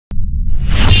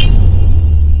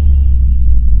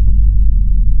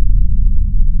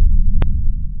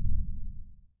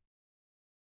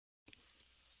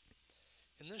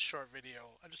this short video,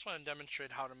 I just want to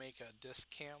demonstrate how to make a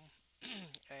disk cam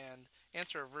and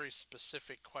answer a very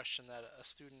specific question that a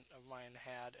student of mine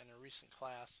had in a recent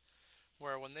class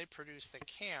where when they produced a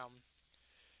cam,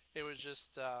 it was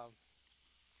just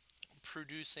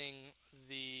producing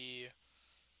it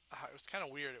was kind of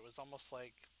weird. It was almost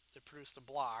like it produced a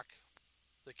block,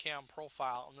 the cam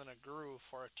profile, and then a groove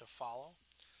for it to follow.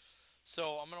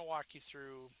 So I'm going to walk you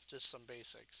through just some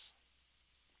basics.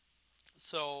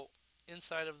 So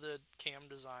inside of the cam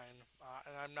design,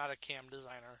 and I'm not a cam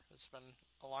designer, it's been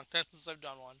a long time since I've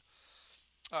done one,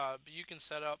 but you can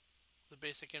set up the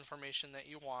basic information that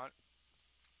you want,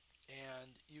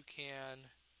 and you can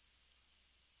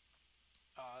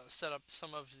set up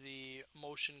some of the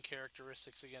motion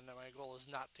characteristics. Again, my goal is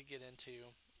not to get into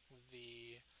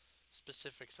the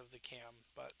specifics of the cam,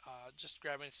 but just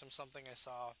grabbing something I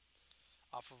saw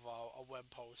off of a web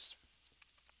post.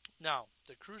 Now,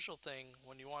 the crucial thing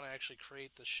when you want to actually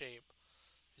create the shape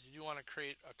is you do want to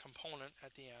create a component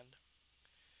at the end.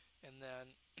 And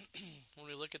then when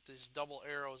we look at these double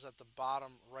arrows at the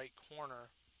bottom right corner,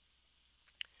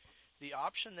 the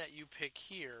option that you pick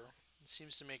here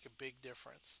seems to make a big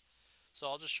difference. So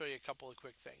I'll just show you a couple of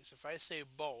quick things. If I say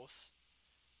both,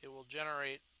 it will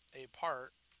generate a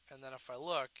part, and then if I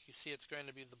look, you see it's going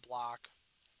to be the block,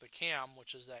 the cam,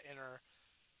 which is that inner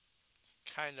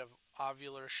kind of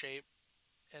ovular shape,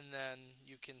 and then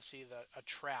you can see a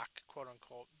track, quote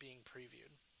unquote, being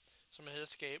previewed. So I'm going to hit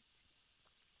escape.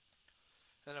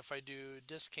 And if I do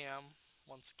disk cam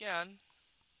once again,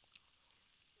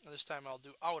 this time I'll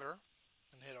do outer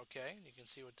and hit OK. And you can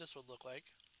see what this would look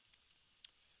like.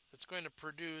 It's going to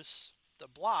produce the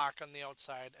block on the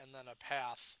outside and then a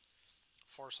path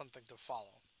for something to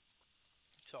follow.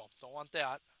 So don't want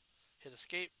that. Hit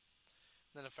escape.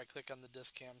 Then if I click on the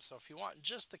disk cam, so if you want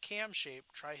just the cam shape,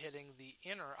 try hitting the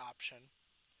inner option.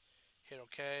 Hit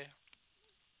OK.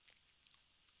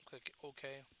 Click OK.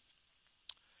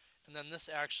 And then this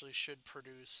actually should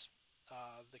produce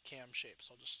the cam shape.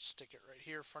 So I'll just stick it right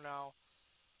here for now.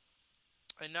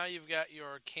 And now you've got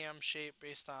your cam shape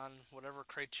based on whatever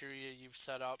criteria you've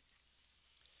set up.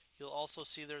 You'll also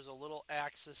see there's a little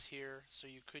axis here, so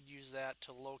you could use that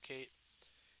to locate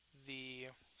the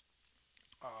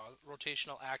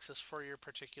rotational axis for your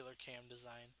particular cam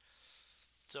design.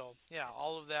 So yeah,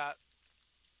 all of that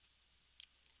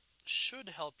should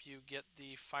help you get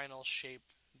the final shape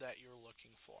that you're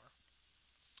looking for.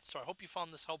 So I hope you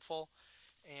found this helpful,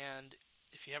 and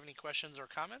if you have any questions or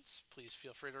comments, please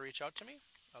feel free to reach out to me.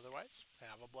 Otherwise,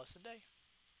 have a blessed day.